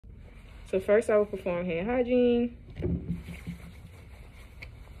So first I will perform hand hygiene.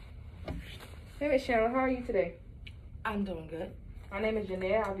 Hey, Miss Sharon, how are you today? I'm doing good. My name is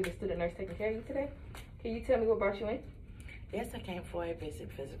Janelle. I'll be the student nurse taking care of you today. Can you tell me what brought you in? Yes, I came for a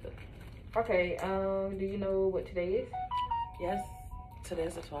basic physical. Okay, do you know what today is? Yes,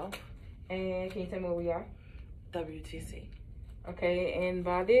 today's the 12th. And can you tell me where we are? WTC. Okay, and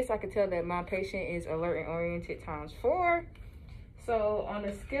by this I can tell that my patient is alert and oriented ×4. So on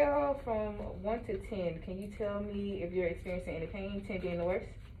a scale from 1 to 10, can you tell me if you're experiencing any pain, 10 being the worst?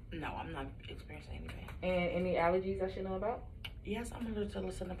 No, I'm not experiencing any pain. And any allergies I should know about? Yes, I'm allergic to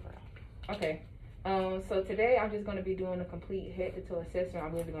lisinopril. Okay. So today I'm just going to be doing a complete head-to-toe assessment.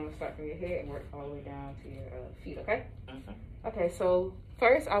 I'm really going to start from your head and work all the way down to your feet, okay? Okay, so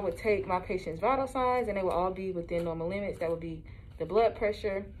first I would take my patient's vital signs, and they will all be within normal limits. That would be the blood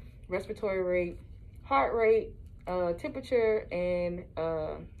pressure, respiratory rate, heart rate, temperature, and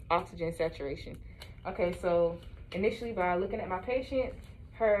oxygen saturation. Okay, so initially by looking at my patient,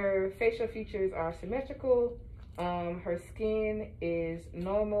 her facial features are symmetrical. Her skin is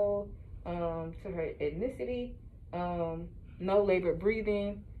normal to her ethnicity. No labored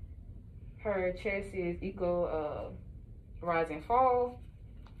breathing. Her chest is equal rise and fall.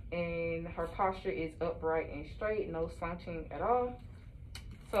 And her posture is upright and straight, no slouching at all.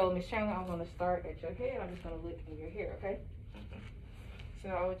 So, Ms. Chandler, I'm going to start at your head. I'm just going to look in your hair, okay? So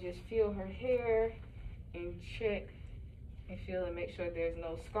I would just feel her hair and check and feel and make sure there's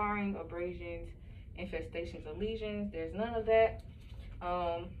no scarring, abrasions, infestations, or lesions. There's none of that.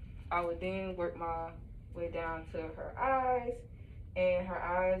 I would then work my way down to her eyes, and her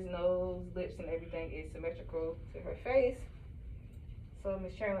eyes, nose, lips, and everything is symmetrical to her face. So,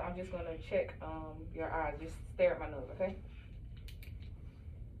 Ms. Chandler, I'm just going to check your eyes. Just stare at my nose, okay?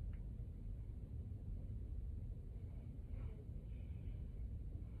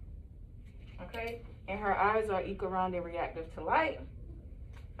 Okay, and her eyes are equal round and reactive to light.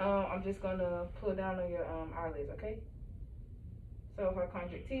 I'm just going to pull down on your eyelids, okay? So her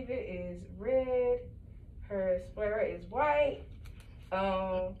conjunctiva is red, her sclera is white.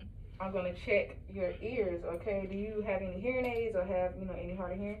 I'm going to check your ears, okay? Do you have any hearing aids or have, any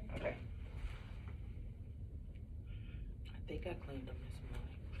hard of hearing? Okay. I think I cleaned them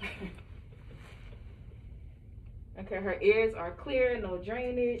this morning. Okay, her ears are clear, no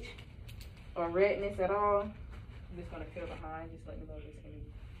drainage or redness at all. I'm just going to feel behind. Just let me know if there's any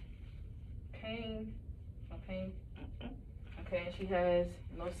pain. No pain? Okay, and she has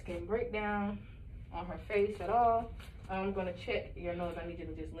no skin breakdown on her face at all. I'm going to check your nose. I need you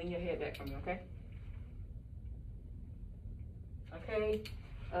to just lean your head back from me, okay? Okay,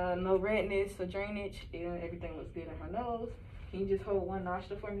 no redness or drainage. Everything looks good in her nose. Can you just hold one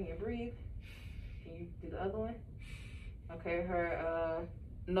nostril for me and breathe? Can you do the other one? Okay, her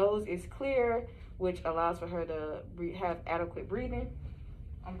nose is clear, which allows for her to have adequate breathing.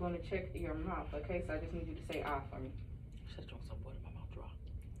 I'm going to check your mouth, okay? So I just need you to say ah for me. Just drink some water, my mouth dry.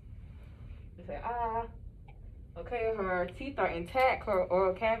 You say ah. Okay, her teeth are intact. Her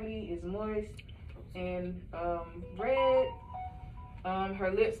oral cavity is moist and red.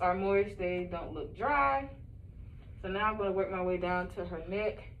 Her lips are moist. They don't look dry. So now I'm going to work my way down to her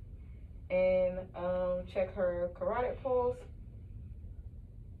neck and check her carotid pulse.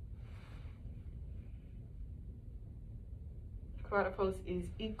 Carotid pulse is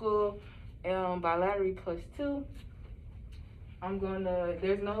equal bilateral +2.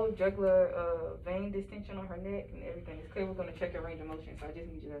 There's no jugular vein distension on her neck, and everything is clear. We're gonna check her range of motion, so I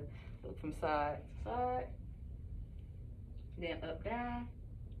just need you to look from side to side, then up, down.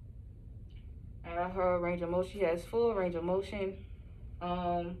 And her range of motion, she has full range of motion.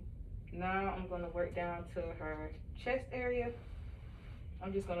 Now I'm gonna work down to her chest area.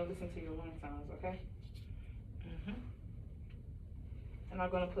 I'm just gonna listen to your lung sounds, okay? And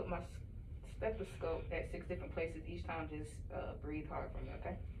I'm gonna put my stethoscope at 6 different places each time. Just breathe hard for me,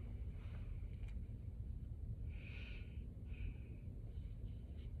 okay?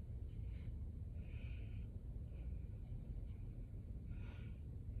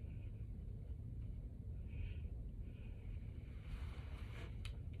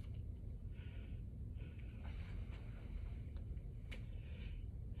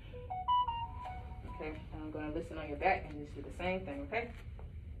 Okay, and I'm gonna listen on your back and just do the same thing, okay?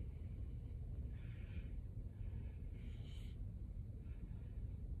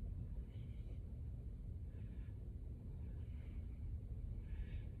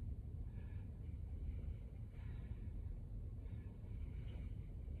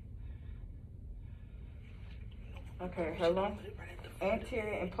 Okay, her lung,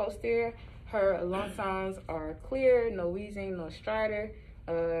 anterior and posterior, her lung sounds are clear, no wheezing, no stridor.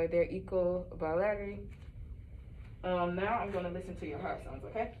 They're equal bilaterally. Now I'm gonna listen to your heart sounds,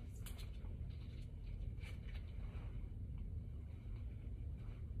 okay?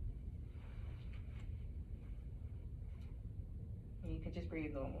 And you can just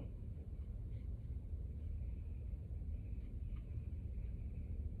breathe normal.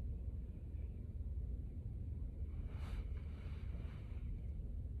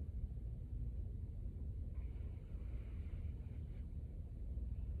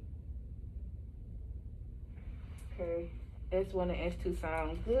 Okay, S1 and S2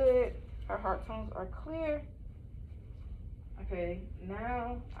 sound good. Her heart tones are clear. Okay,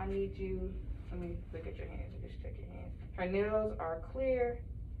 now I need you, let me look at your hands and just check your hands. Her nails are clear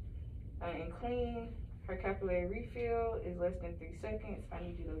and clean. Her capillary refill is less than 3 seconds. I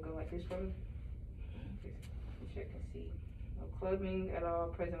need you to go like this for me. Just check and see. No clubbing at all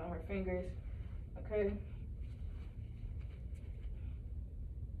present on her fingers. Okay.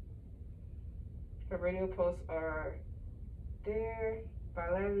 Her radial pulse are there,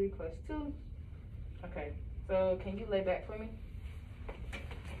 bilaterally +2. Okay, so can you lay back for me?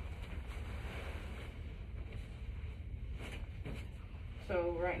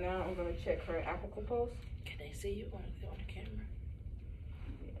 So right now I'm gonna check her apical pulse. Can they see you on the camera?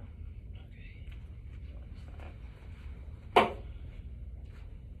 Yeah. Okay.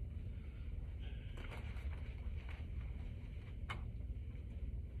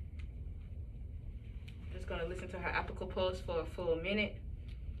 Just gonna listen to her apical pulse for a full minute.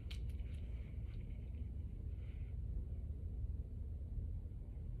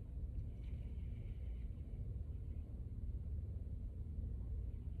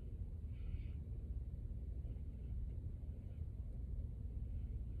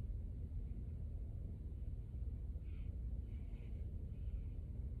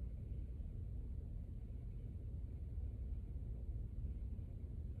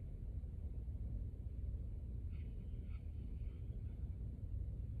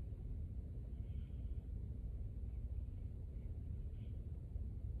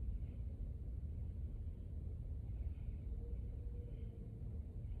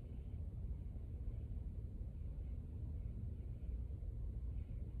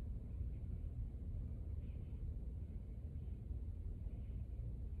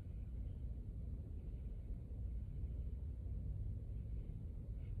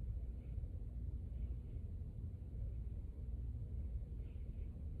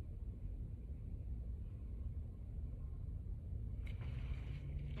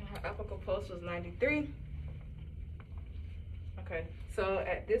 Her apical pulse was 93. Okay, so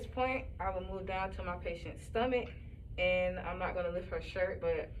at this point, I will move down to my patient's stomach, and I'm not gonna lift her shirt,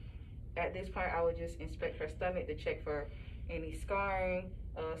 but at this point, I would just inspect her stomach to check for any scarring,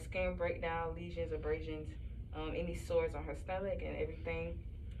 skin breakdown, lesions, abrasions, any sores on her stomach, and everything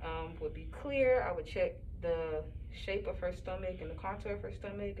would be clear. I would check the shape of her stomach and the contour of her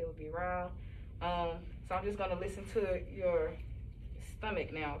stomach. It would be round. So I'm just gonna listen to your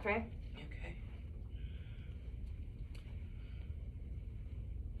stomach now, okay? Okay.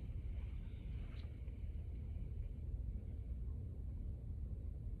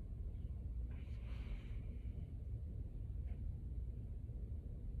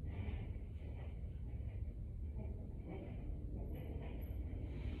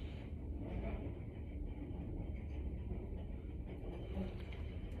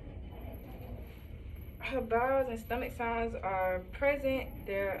 Her bowels and stomach sounds are present.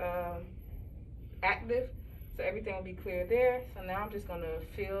 They're active, so everything will be clear there. So now I'm just gonna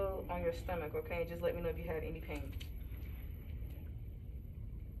feel on your stomach, okay? Just let me know if you have any pain.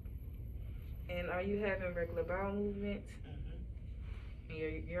 And are you having regular bowel movements? And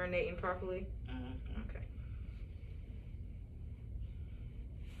you're urinating properly? Okay.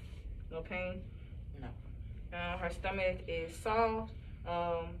 No pain? No. Her stomach is soft.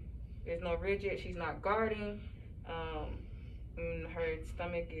 There's no rigid. She's not guarding. And her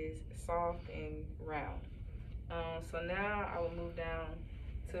stomach is soft and round. So now I will move down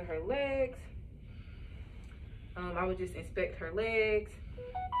to her legs. I would just inspect her legs,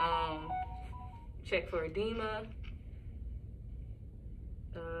 check for edema.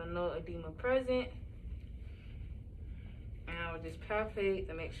 No edema present. And I would just palpate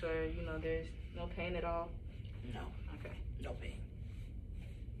to make sure, you know, there's no pain at all. No. Okay. No pain.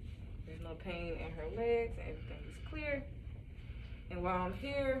 There's no pain in her legs. Everything is clear. And while I'm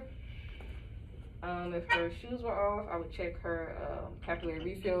here, if her shoes were off, I would check her capillary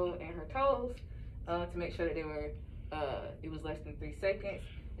refill and her toes to make sure that they were, it was less than 3 seconds.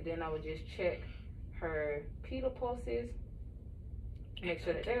 And then I would just check her pedal pulses, make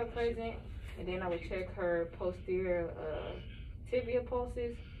sure that they were present. And then I would check her posterior tibia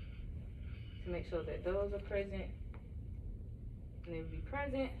pulses to make sure that those are present. And they will be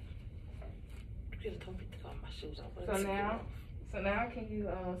present. You could have told me to take all my shoes off. So now can you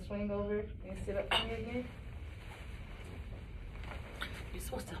swing over and sit up for me again? You're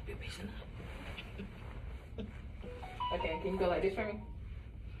supposed to help your patient up. Okay, can you go like this for me?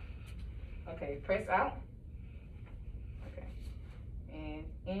 Okay, press out. Okay, and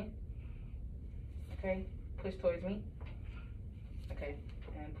in. Okay, push towards me. Okay,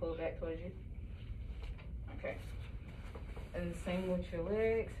 and pull back towards you. Okay, and the same with your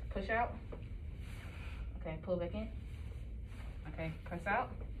legs. Push out. Okay, pull back in. Okay, press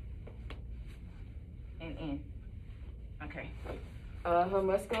out. And in. Okay. Her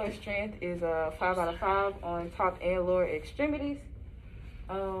muscular strength is 5 out of 5 on top and lower extremities.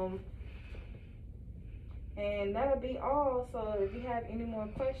 And that'll be all. So if you have any more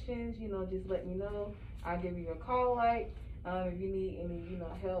questions, just let me know. I'll give you a call light. If you need any,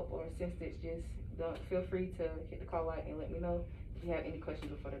 help or assistance, just feel free to hit the call light and let me know if you have any questions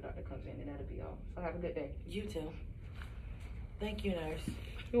before the doctor comes in, and that'll be all. So have a good day. You too. Thank you, nurse.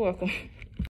 You're welcome.